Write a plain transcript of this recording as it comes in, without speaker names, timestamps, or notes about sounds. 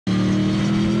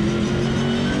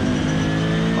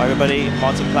Hi everybody,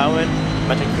 Martin Plowman,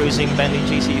 Imagine Cruising Bentley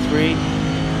GT3.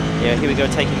 Yeah, here we go,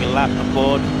 taking a lap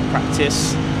aboard,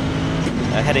 practice.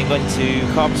 Heading into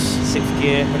Cobbs, 6th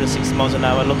gear, 160 miles an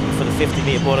hour, looking for the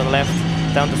 50-meter board on the left,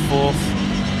 down to 4th.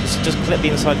 Just clip the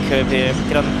inside curb here,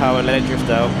 get on the power, let it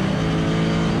drift out.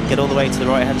 Get all the way to the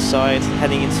right-hand side,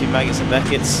 heading into Maggots and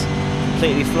Beckett's.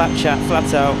 Completely flat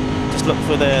out. Just look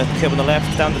for the curb on the left,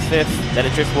 down to 5th, let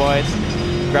it drift wide.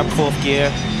 Grab 4th gear,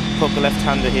 hook a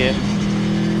left-hander here.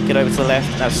 Get over to the left,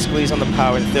 now squeeze on the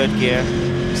power in 3rd gear,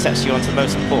 sets you onto the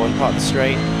most important part of the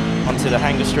straight, onto the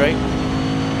hanger straight.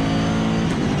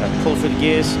 Pull through the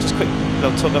gears, just quick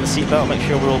little tug on the seatbelt, make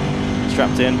sure we're all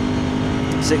strapped in.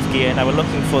 6th gear, now we're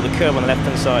looking for the curb on the left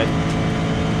hand side.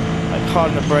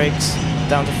 Hard on the brakes,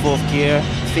 down to 4th gear,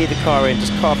 feed the car in,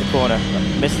 just carve the corner.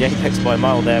 Missed the apex by a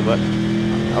mile there, but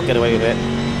I'll get away with it.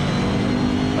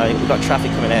 We've got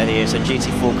traffic coming out here, so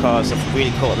GT4 cars have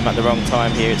really caught them at the wrong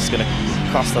time here. It's going to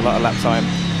cost a lot of lap time.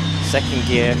 2nd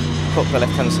gear, hook the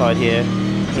left hand side here,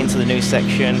 into the new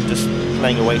section, just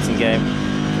playing a waiting game.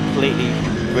 Completely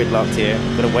gridlocked here.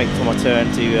 Got to wait for my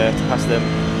turn to pass them.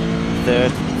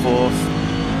 3rd,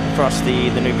 4th, across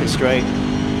the new pit straight.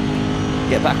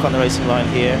 Get back on the racing line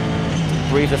here.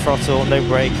 Breathe the throttle, no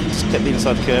brake, just clip the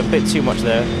inside curb, a bit too much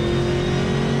there.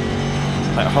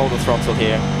 Hold the throttle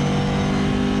here.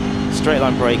 Straight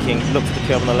line braking, look for the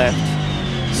curb on the left.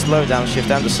 Slow down, shift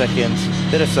down to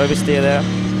 2nd. Bit of oversteer there.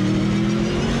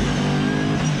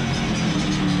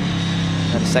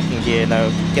 And 2nd gear now,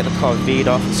 get the car V'd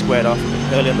off and squared off,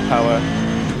 early on the power.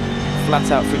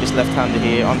 Flat out through this left-hander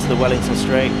here, onto the Wellington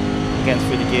straight. Again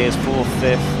through the gears, 4th,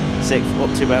 5th, 6th,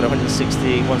 up to about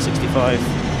 160, 165.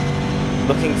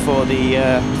 Looking for the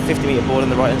 50-meter board on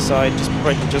the right-hand side, just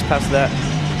braking just past that.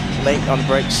 Late on the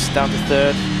brakes, down to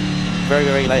 3rd. Very,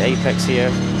 very late apex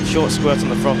here. Short squirt on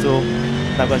the throttle.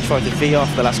 Now I'm going to try to V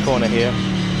off the last corner here.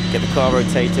 Get the car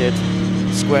rotated,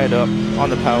 squared up, on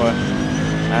the power,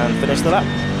 and finish the lap.